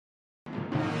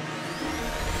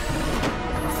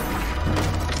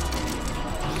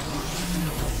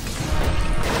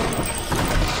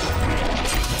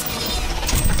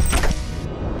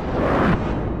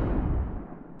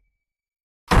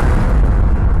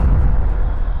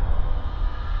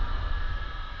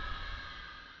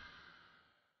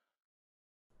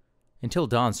Until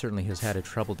Dawn certainly has had a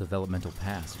troubled developmental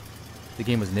past. The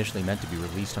game was initially meant to be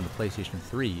released on the PlayStation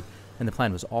 3, and the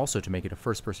plan was also to make it a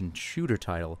first-person shooter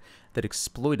title that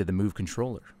exploited the Move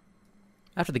controller.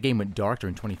 After the game went dark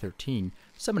during 2013,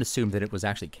 someone assumed that it was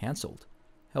actually cancelled.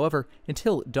 However,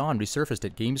 Until Dawn resurfaced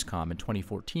at Gamescom in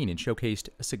 2014 and showcased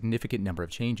a significant number of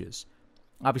changes.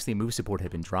 Obviously, move support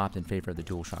had been dropped in favor of the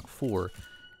DualShock 4,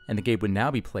 and the game would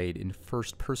now be played in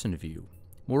first-person view.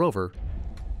 Moreover,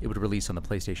 it would release on the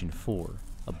PlayStation 4,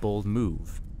 a bold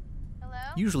move. Hello?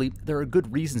 Usually, there are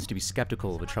good reasons to be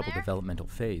skeptical of a troubled developmental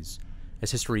phase, as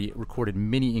history recorded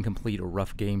many incomplete or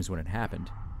rough games when it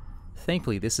happened.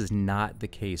 Thankfully, this is not the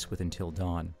case with Until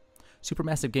Dawn.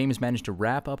 Supermassive Games managed to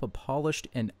wrap up a polished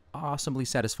and awesomely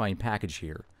satisfying package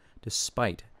here,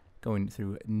 despite going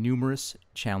through numerous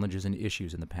challenges and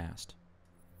issues in the past.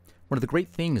 One of the great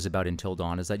things about Until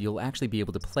Dawn is that you'll actually be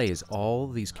able to play as all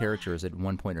these characters at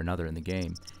one point or another in the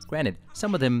game. Granted,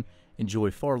 some of them enjoy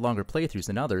far longer playthroughs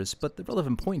than others, but the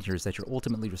relevant point here is that you're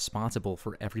ultimately responsible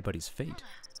for everybody's fate.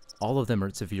 All of them are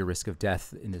at severe risk of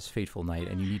death in this fateful night,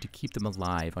 and you need to keep them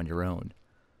alive on your own,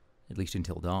 at least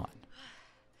until dawn.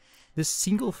 This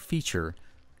single feature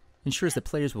ensures that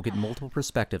players will get multiple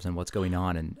perspectives on what's going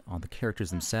on and on the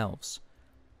characters themselves.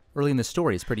 Early in the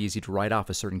story, it's pretty easy to write off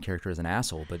a certain character as an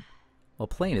asshole, but while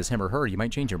playing as him or her, you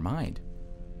might change your mind.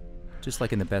 Just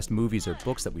like in the best movies or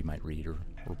books that we might read or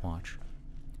watch.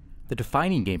 The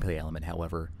defining gameplay element,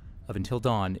 however, of Until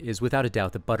Dawn is without a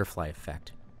doubt the butterfly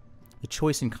effect. The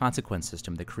choice and consequence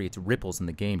system that creates ripples in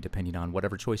the game depending on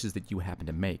whatever choices that you happen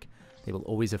to make. They will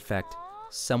always affect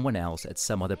someone else at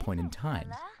some other point in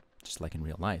time, just like in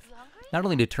real life. Not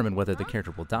only determine whether the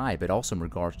character will die, but also in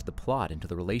regards to the plot and to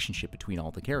the relationship between all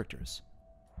the characters.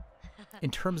 In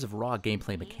terms of raw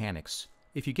gameplay mechanics,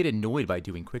 if you get annoyed by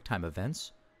doing QuickTime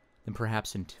events, then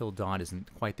perhaps Until Dawn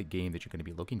isn't quite the game that you're going to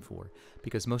be looking for,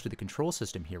 because most of the control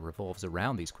system here revolves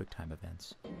around these QuickTime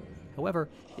events. However,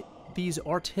 these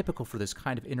are typical for this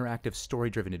kind of interactive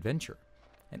story-driven adventure,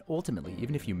 and ultimately,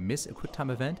 even if you miss a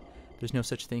QuickTime event, there's no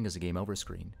such thing as a game over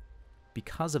screen.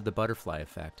 Because of the butterfly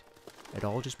effect, it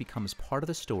all just becomes part of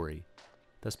the story,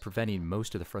 thus preventing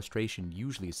most of the frustration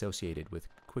usually associated with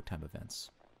QuickTime events.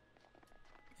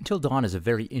 Until Dawn is a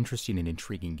very interesting and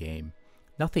intriguing game.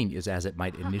 Nothing is as it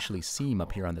might initially seem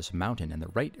up here on this mountain, and the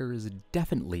writers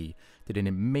definitely did an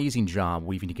amazing job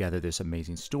weaving together this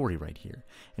amazing story right here,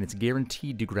 and it's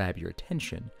guaranteed to grab your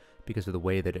attention because of the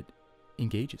way that it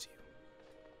engages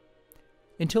you.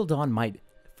 Until Dawn might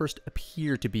first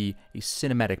appear to be a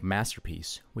cinematic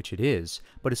masterpiece, which it is,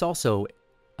 but it's also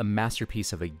a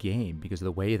masterpiece of a game because of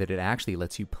the way that it actually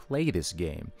lets you play this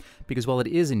game. Because while it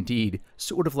is indeed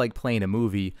sort of like playing a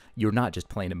movie, you're not just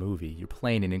playing a movie. You're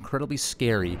playing an incredibly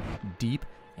scary, deep,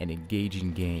 and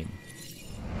engaging game.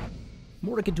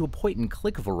 More akin to a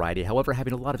point-and-click variety, however,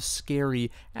 having a lot of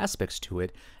scary aspects to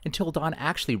it, Until Dawn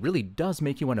actually really does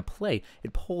make you want to play.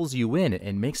 It pulls you in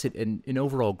and makes it an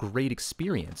overall great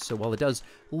experience. So while it does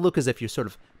look as if you're sort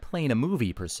of playing a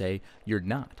movie per se, you're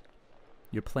not.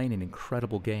 You're playing an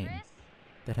incredible game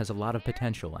that has a lot of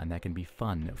potential and that can be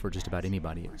fun for just about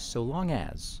anybody, so long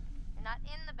as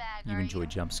you enjoy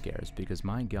jump scares, because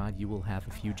my God, you will have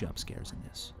a few jump scares in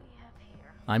this.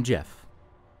 I'm Jeff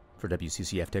for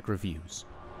Wccftech Reviews.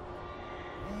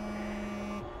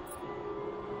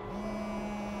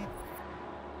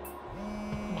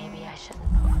 Maybe I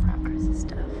shouldn't poke around Chris's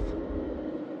stuff.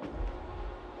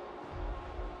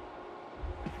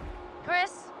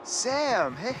 Chris?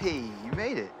 Sam, hey, you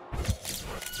made it.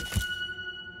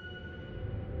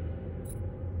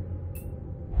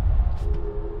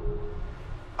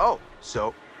 Oh,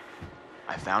 so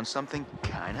I found something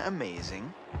kind of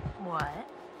amazing. What?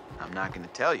 I'm not going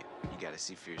to tell you. You got to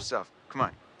see for yourself. Come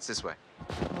on, it's this way.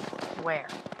 Where?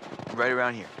 Right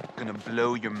around here. Gonna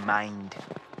blow your mind.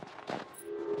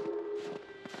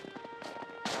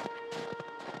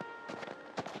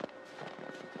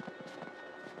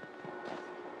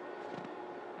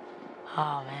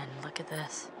 Oh man, look at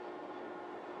this.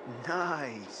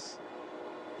 Nice.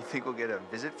 You think we'll get a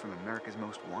visit from America's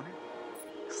Most Wanted?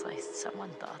 Looks like someone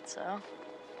thought so.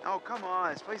 Oh, come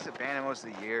on. This place is abandoned most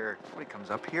of the year. Nobody comes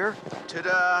up here.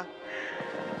 Ta-da!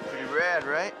 Pretty rad,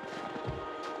 right?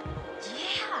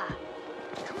 Yeah!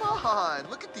 Come on,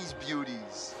 look at these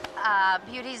beauties.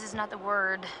 Beauties is not the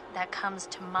word that comes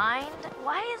to mind.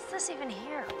 Why is this even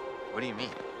here? What do you mean?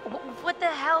 What the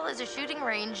hell is a shooting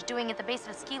range doing at the base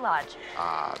of a ski lodge?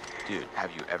 Dude,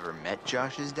 have you ever met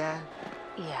Josh's dad?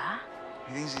 Yeah?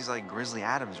 He thinks he's like Grizzly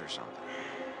Adams or something.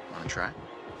 Wanna try?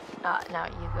 No,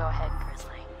 you go ahead, Grizzly.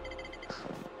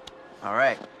 All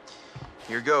right,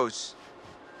 here goes.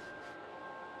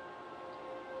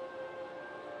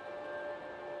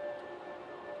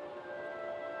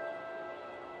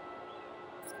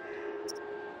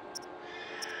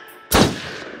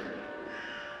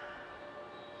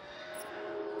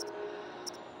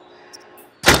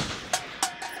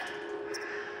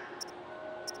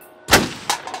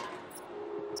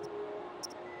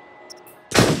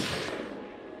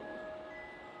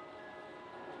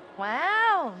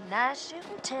 go. Nice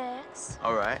shooting, Tex.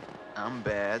 All right, I'm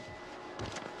bad.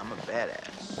 I'm a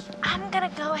badass. I'm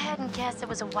gonna go ahead and guess it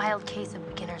was a wild case of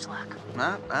beginner's luck.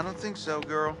 Nah, I don't think so,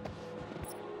 girl.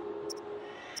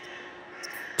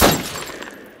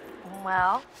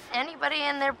 Well, anybody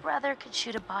and their brother could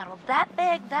shoot a bottle that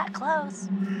big, that close.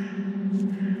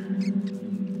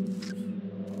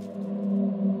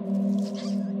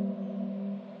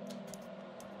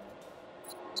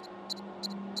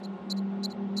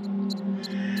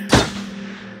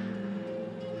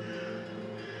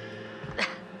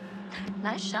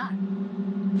 Nice shot.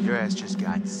 Your ass just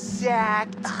got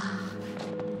sacked.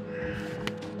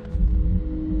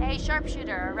 Hey,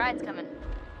 sharpshooter, our ride's coming.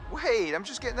 Wait, I'm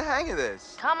just getting the hang of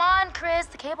this. Come on, Chris,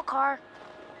 the cable car.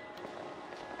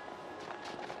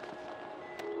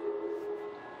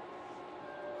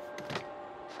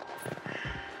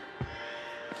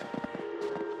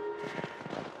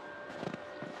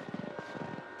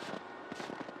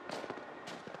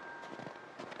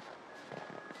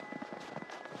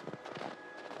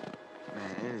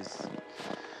 Man,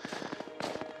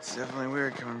 it's definitely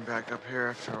weird coming back up here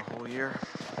after a whole year.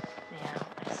 Yeah,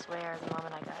 I swear, the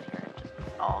moment I got here, it just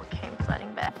all came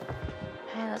flooding back.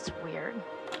 Hey, that's weird.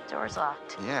 Door's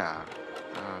locked. Yeah.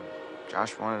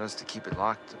 Josh wanted us to keep it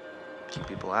locked to keep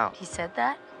people out. He said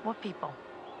that? What people?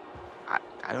 I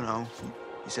don't know.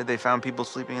 He said they found people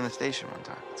sleeping in the station one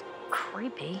time. It's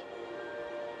creepy.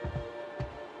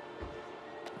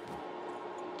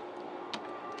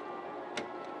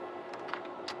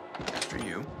 After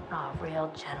you. Oh, real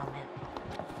gentleman.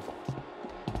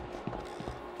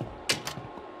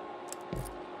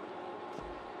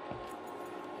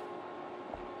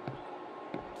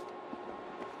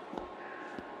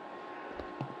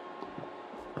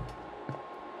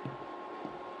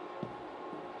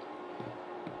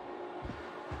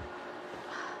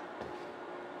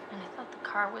 And I thought the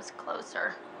car was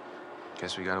closer.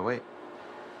 Guess we gotta wait.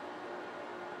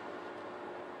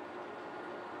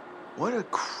 What a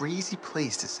crazy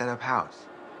place to set up house.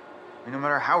 I mean, no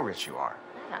matter how rich you are.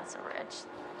 They're not so rich.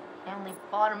 They only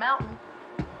bought a mountain.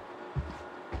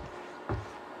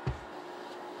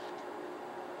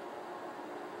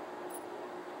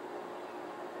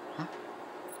 Huh?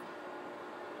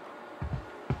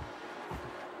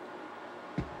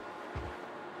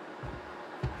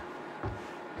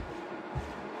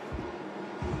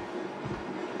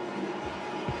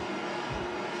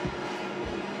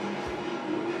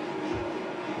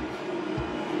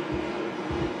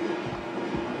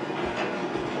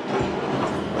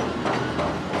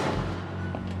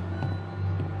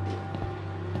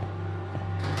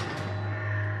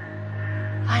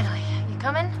 Finally, you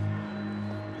coming?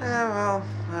 Yeah, well,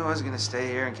 I was gonna stay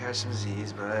here and catch some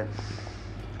Z's, but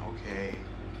okay.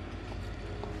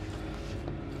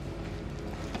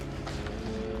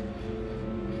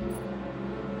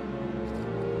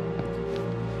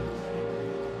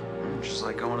 Just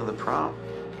like going to the prom.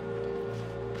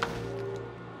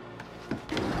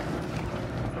 Here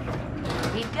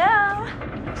we go.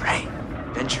 Right.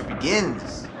 Adventure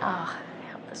begins. Oh, I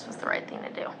hope this was the right thing to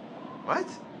do. What?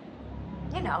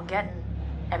 You know, getting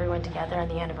everyone together on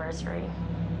the anniversary.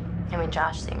 I mean,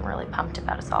 Josh seemed really pumped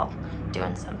about us all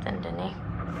doing something, didn't he?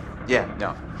 Yeah,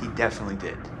 no, he definitely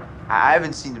did. I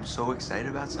haven't seen him so excited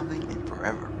about something in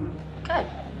forever. Good,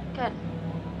 good.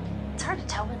 It's hard to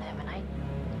tell with him, and I've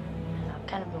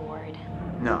kind of been worried.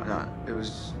 No, it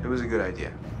was a good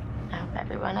idea. I hope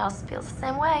everyone else feels the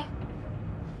same way.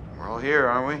 We're all here,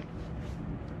 aren't we?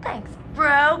 Thanks,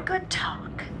 bro. Good talk.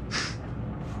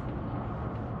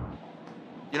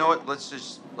 You know what? Let's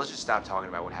just stop talking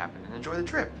about what happened and enjoy the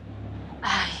trip. You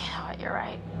know what? You're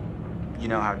right. You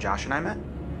know how Josh and I met?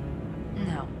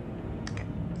 No. Okay,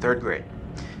 3rd grade.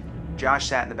 Josh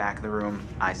sat in the back of the room,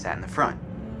 I sat in the front.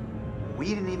 We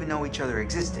didn't even know each other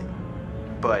existed.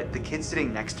 But the kid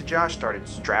sitting next to Josh started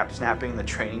strap snapping the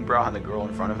training bra on the girl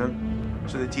in front of him.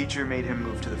 So the teacher made him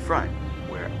move to the front,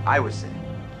 where I was sitting.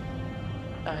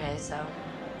 Okay, so.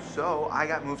 So I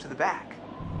got moved to the back.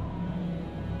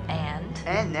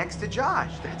 And next to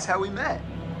Josh. That's how we met.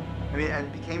 I mean,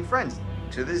 and became friends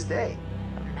to this day.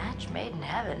 A match made in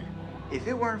heaven. If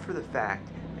it weren't for the fact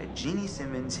that Jeannie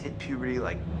Simmons hit puberty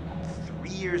like 3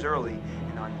 years early,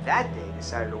 and on that day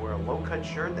decided to wear a low-cut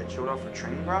shirt that showed off her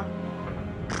training bra,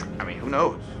 I mean, who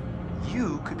knows?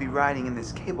 You could be riding in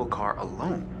this cable car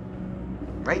alone.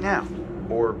 Right now.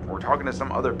 Or talking to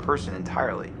some other person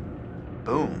entirely.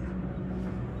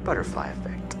 Boom. Butterfly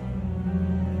effect.